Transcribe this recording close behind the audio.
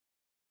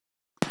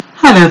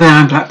Hello there,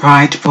 I'm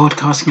Blackbright,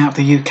 broadcasting out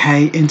the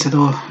UK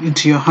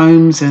into your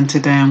homes, and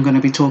today I'm going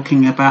to be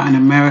talking about an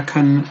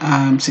American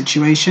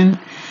situation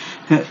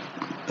that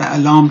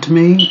alarmed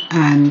me.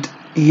 And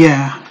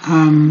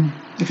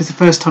if it's the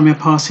first time you're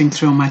passing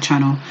through on my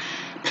channel,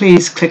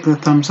 please click the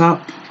thumbs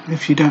up.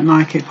 If you don't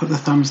like it, put the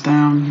thumbs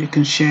down. You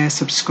can share,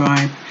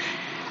 subscribe,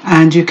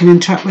 and you can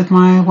interact with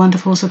my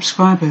wonderful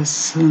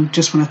subscribers. And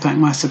just want to thank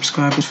my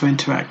subscribers for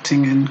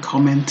interacting and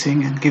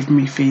commenting and giving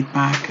me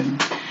feedback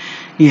and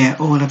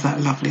all of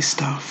that lovely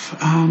stuff.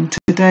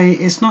 Today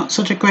is not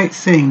such a great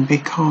thing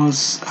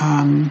because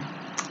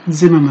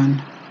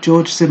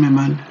George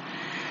Zimmerman,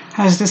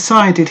 has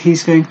decided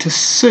he's going to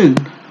sue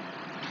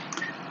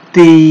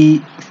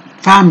the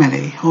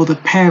family or the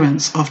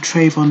parents of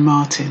Trayvon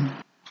Martin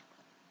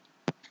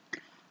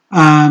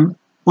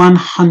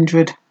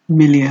 $100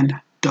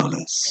 million.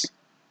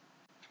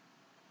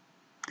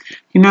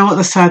 You know what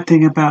the sad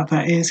thing about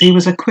that is? He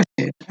was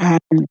acquitted,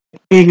 and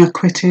being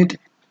acquitted,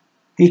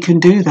 he can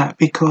do that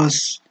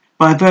because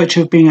by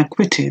virtue of being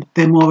acquitted,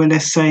 they're more or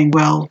less saying,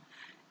 well,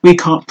 we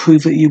can't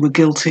prove that you were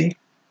guilty.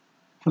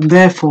 And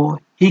therefore,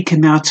 he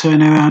can now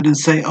turn around and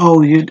say,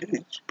 oh, you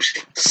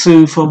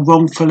sue for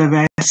wrongful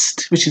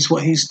arrest, which is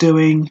what he's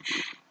doing,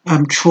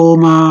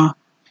 trauma,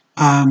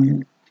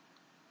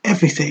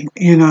 everything,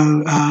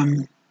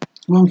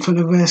 wrongful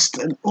arrest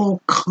and all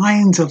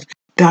kinds of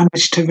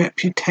damage to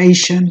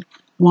reputation,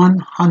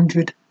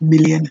 $100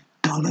 million.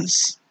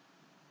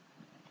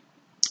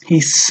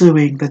 He's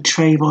suing the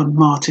Trayvon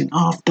Martin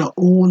after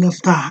all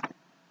of that.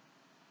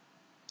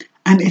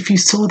 And if you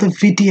saw the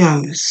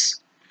videos,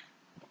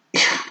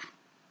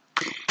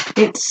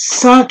 it's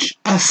such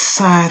a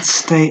sad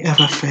state of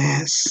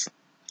affairs.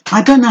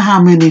 I don't know how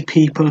many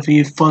people of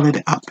you followed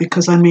it up,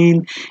 because I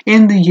mean,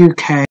 in the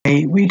UK,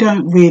 we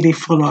don't really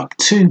follow up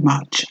too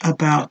much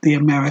about the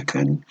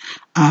American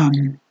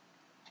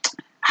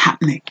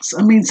happenings.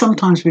 I mean,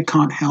 sometimes we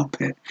can't help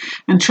it.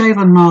 And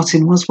Trayvon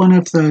Martin was one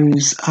of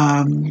those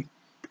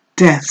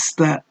deaths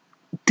that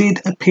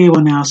did appear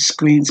on our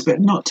screens,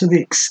 but not to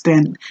the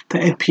extent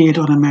that it appeared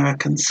on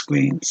American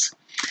screens.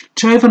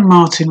 Trayvon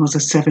Martin was a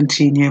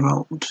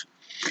 17-year-old,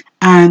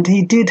 and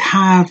he did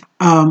have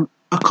a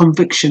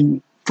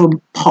conviction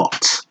from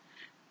pot,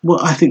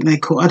 what I think they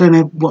call, I don't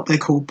know what they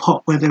call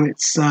pot, whether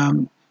it's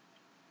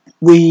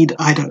weed,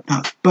 I don't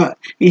know, but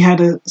he had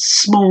a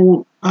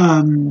small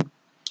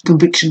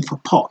conviction for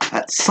pot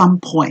at some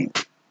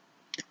point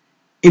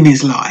in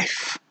his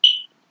life.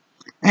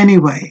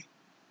 Anyway,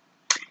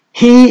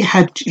 he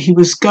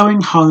was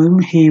going home.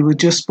 He had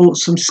just bought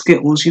some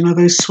Skittles, you know,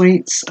 those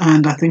sweets,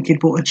 and I think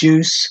he'd bought a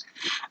juice,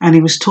 and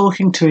he was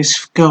talking to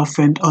his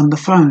girlfriend on the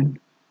phone.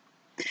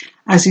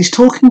 As he's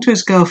talking to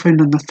his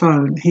girlfriend on the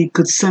phone, he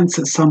could sense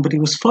that somebody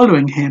was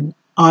following him,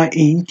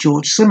 i.e.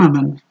 George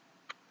Zimmerman.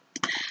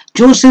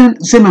 George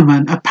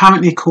Zimmerman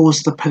apparently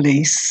calls the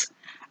police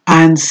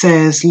and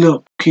says,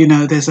 look,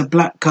 there's a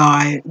black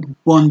guy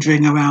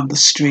wandering around the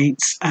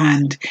streets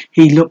and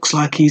he looks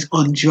like he's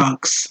on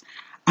drugs,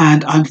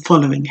 and I'm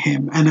following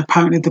him. And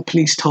apparently the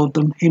police told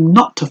him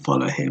not to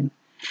follow him.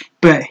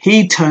 But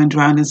he turned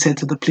around and said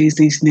to the police,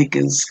 these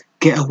niggers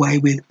get away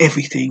with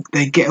everything.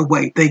 They get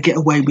away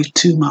with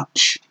too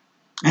much.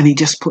 And he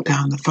just put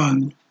down the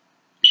phone.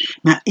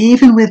 Now,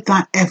 even with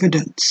that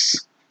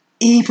evidence,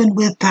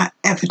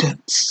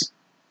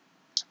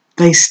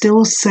 they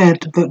still said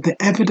that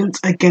the evidence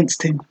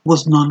against him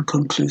was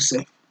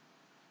non-conclusive.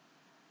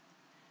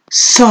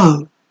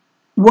 So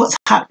what's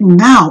happened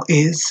now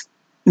is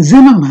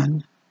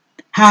Zimmerman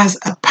has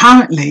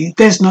apparently,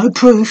 there's no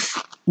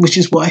proof, which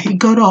is why he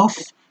got off,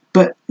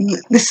 but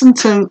listen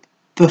to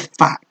the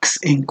facts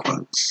in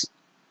quotes.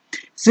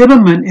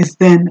 Zimmerman is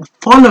then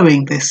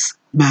following this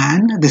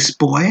man, this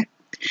boy.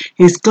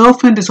 His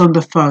girlfriend is on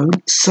the phone,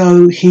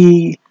 so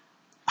she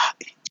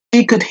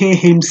could hear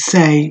him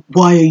say,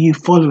 why are you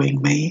following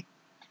me?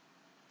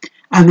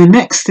 And the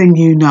next thing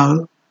you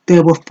know,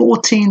 there were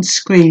 14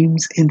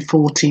 screams in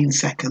 14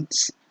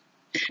 seconds.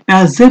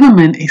 Now,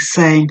 Zimmerman is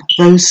saying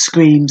those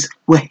screams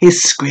were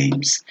his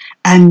screams,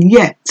 and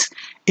yet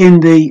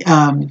in the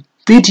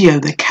video,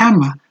 the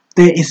camera,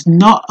 there is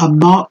not a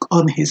mark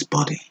on his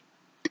body.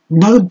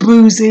 No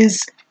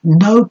bruises,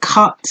 no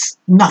cuts,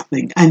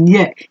 nothing. And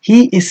yet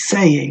he is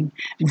saying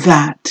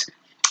that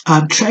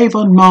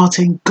Trayvon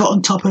Martin got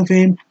on top of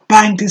him,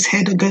 banged his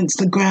head against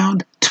the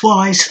ground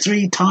twice,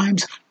 3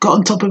 times, got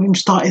on top of him,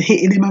 started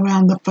hitting him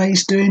around the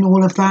face, doing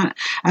all of that.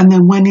 And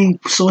then when he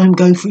saw him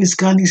go for his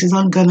gun, he says,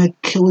 I'm going to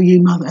kill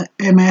you, mother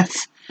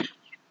MF.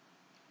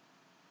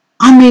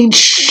 I mean,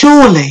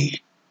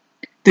 surely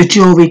the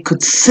jury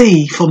could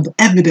see from the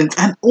evidence.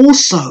 And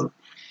also,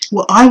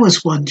 what I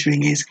was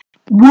wondering is,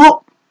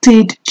 what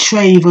did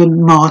Trayvon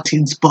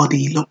Martin's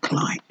body look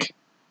like?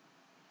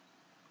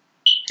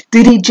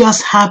 Did he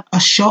just have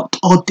a shot,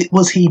 or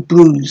was he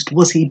bruised?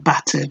 Was he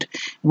battered?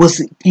 Was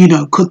it,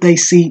 could they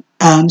see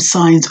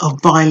signs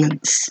of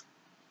violence?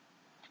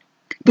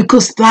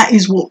 Because that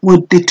is what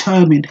would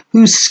determine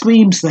whose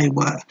screams they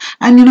were.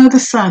 And the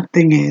sad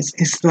thing is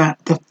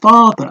that the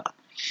father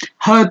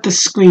heard the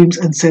screams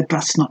and said,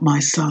 that's not my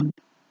son.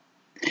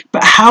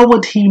 But how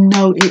would he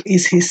know it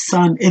is his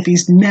son if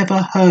he's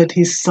never heard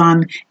his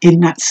son in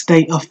that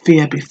state of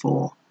fear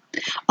before?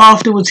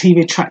 Afterwards, he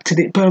retracted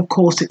it, but of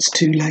course it's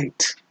too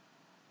late.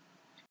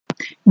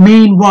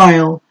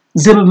 Meanwhile,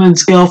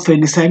 Zimmerman's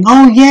girlfriend is saying,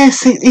 "Oh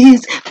yes, it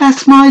is.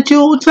 That's my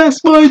George.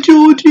 That's my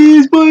Georgie.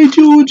 It's my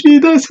Georgie.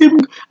 That's him."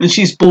 And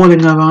she's bawling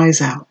her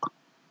eyes out.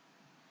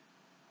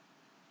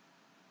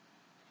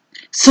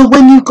 So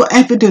when you've got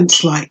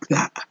evidence like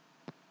that,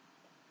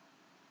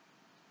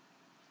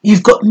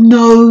 you've got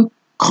no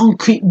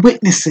concrete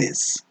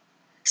witnesses.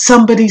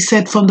 Somebody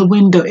said from the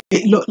window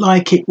it looked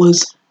like it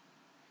was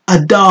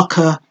a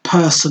darker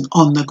person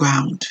on the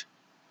ground,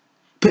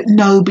 but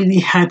nobody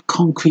had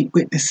concrete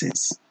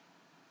witnesses.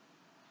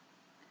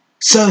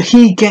 So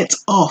he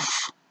gets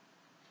off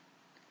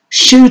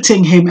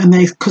shooting him, and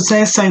because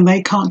they're saying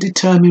they can't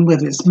determine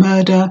whether it's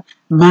murder,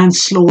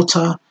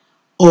 manslaughter,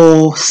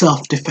 or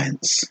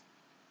self-defense.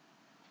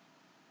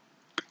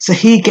 So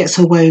he gets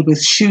away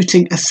with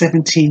shooting a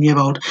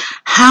 17-year-old.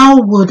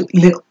 How would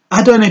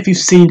I don't know if you've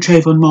seen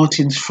Trayvon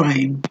Martin's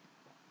frame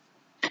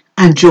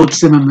and George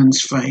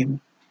Zimmerman's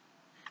frame.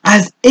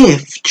 As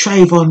if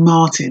Trayvon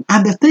Martin,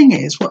 and the thing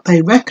is, what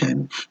they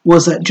reckon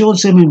was that George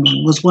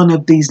Zimmerman was one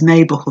of these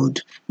he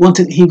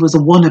was a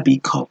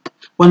wannabe cop,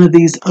 one of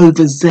these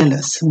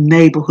overzealous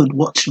neighborhood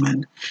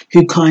watchmen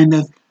who kind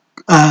of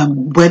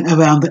went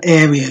around the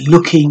area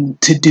looking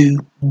to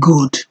do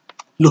good,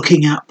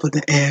 looking out for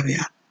the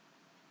area.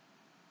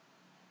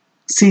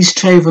 Sees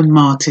Trayvon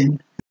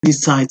Martin,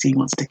 decides he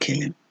wants to kill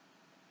him.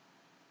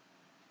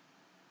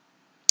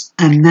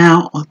 And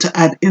now, to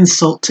add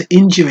insult to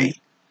injury,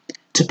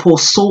 to pour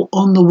salt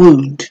on the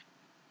wound,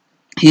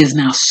 he is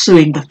now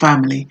suing the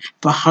family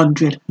for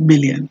 $100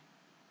 million.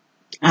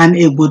 And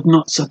it would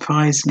not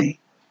surprise me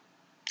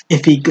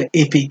if he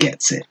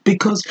gets it,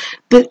 because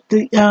the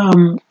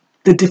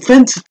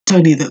defense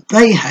attorney that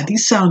they had, he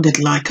sounded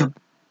like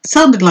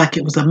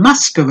it was a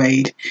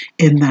masquerade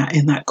in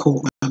that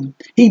courtroom.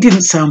 He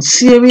didn't sound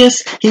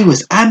serious. He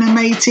was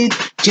animated,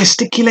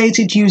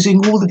 gesticulated,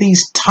 using all of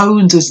these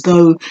tones as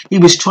though he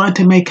was trying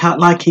to make out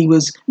like he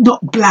was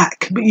not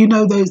black, but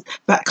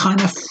that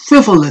kind of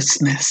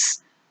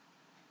frivolousness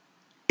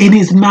in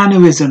his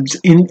mannerisms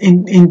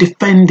in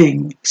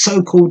defending,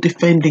 so-called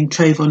defending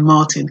Trayvon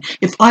Martin.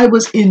 If I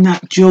was in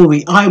that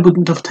jury, I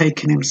wouldn't have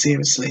taken him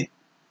seriously.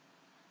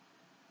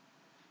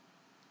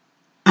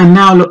 And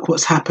now look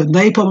what's happened.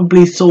 They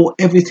probably thought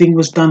everything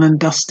was done and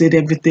dusted,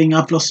 everything.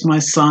 I've lost my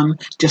son,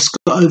 just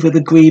got over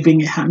the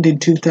grieving. It happened in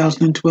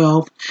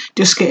 2012.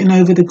 Just getting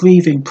over the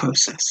grieving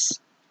process.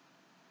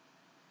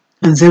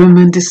 And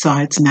Zimmerman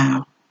decides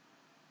now,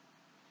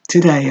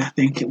 today I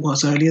think it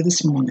was, earlier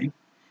this morning,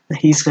 that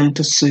he's going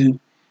to sue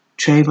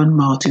Trayvon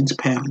Martin's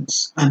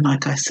parents. And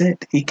like I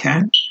said, he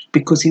can,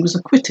 because he was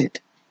acquitted.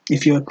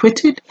 If you're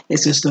acquitted,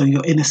 it's as though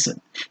you're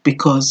innocent,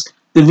 because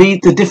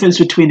the difference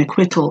between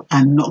acquittal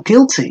and not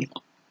guilty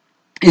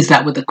is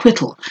that with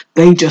acquittal,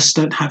 they just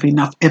don't have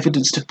enough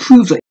evidence to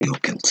prove that you're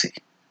guilty.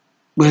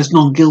 Whereas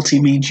non-guilty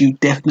means you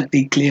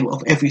definitely clear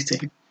of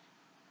everything.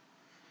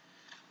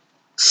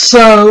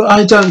 So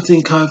I don't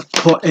think I've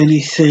put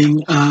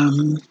anything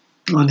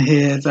on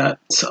here that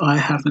I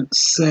haven't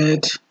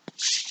said.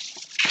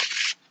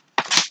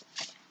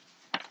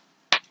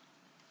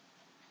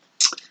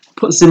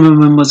 Put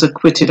Zimmerman was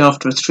acquitted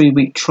after a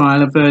 3-week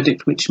trial, a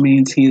verdict which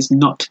means he is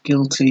not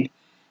guilty,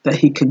 that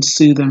he can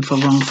sue them for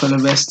wrongful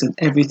arrest and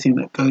everything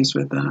that goes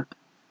with that.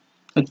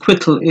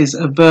 Acquittal is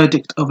a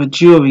verdict of a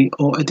jury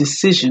or a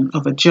decision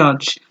of a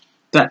judge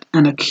that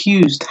an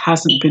accused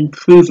hasn't been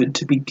proven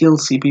to be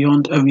guilty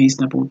beyond a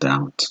reasonable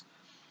doubt.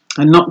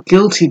 A not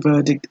guilty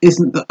verdict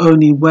isn't the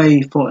only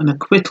way for an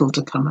acquittal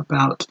to come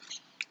about.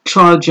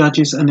 Trial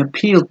judges and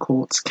appeal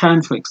courts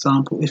can, for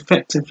example,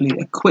 effectively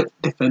acquit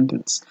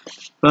defendants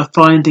by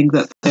finding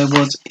that there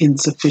was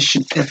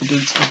insufficient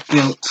evidence of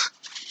guilt.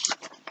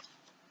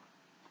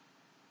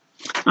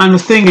 And the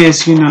thing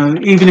is,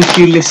 even if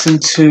you listen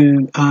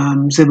to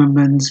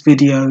Zimmerman's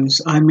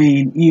videos, I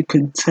mean, you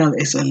can tell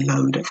it's a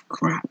load of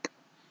crap.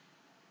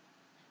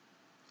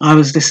 I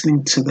was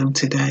listening to them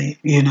today,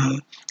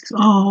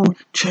 Oh,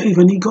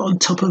 Trayvon, he got on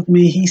top of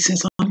me. He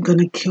says, I'm going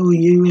to kill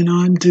you, and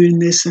I'm doing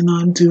this and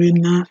I'm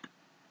doing that.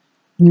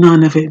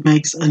 None of it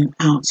makes an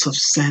ounce of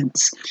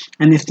sense.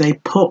 And if they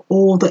put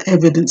all the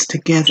evidence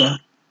together,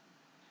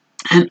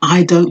 and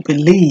I don't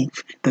believe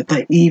that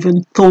they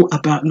even thought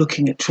about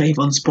looking at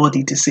Trayvon's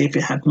body to see if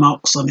it had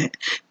marks on it,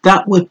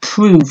 that would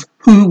prove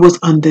who was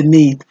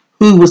underneath,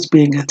 who was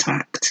being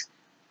attacked.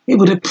 It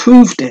would have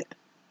proved it.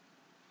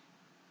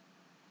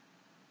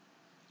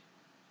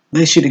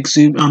 They should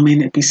exhume,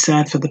 it'd be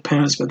sad for the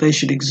parents, but they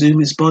should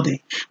exhume his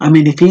body.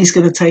 If he's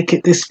going to take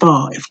it this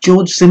far, if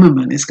George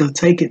Zimmerman is going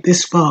to take it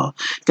this far,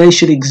 they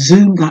should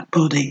exhume that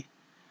body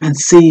and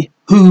see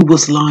who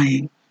was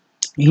lying.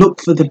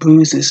 Look for the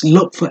bruises,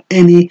 look for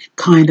any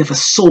kind of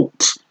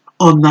assault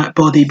on that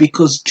body,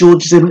 because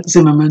George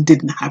Zimmerman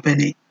didn't have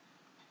any.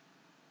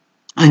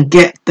 And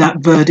get that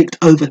verdict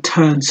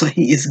overturned so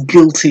he is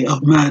guilty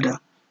of murder.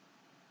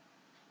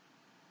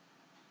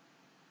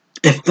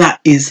 if that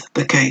is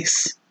the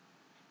case.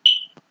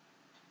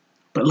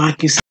 But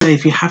like you say,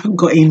 if you haven't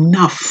got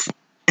enough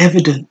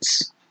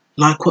evidence,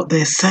 like what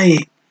they're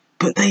saying,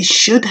 but they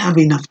should have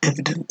enough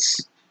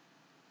evidence.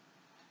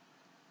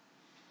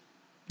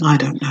 I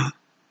don't know.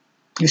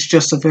 It's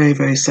just a very,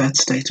 very sad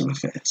state of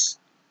affairs.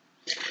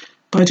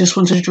 But I just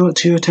wanted to draw it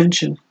to your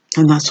attention,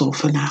 and that's all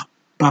for now.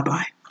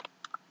 Bye-bye.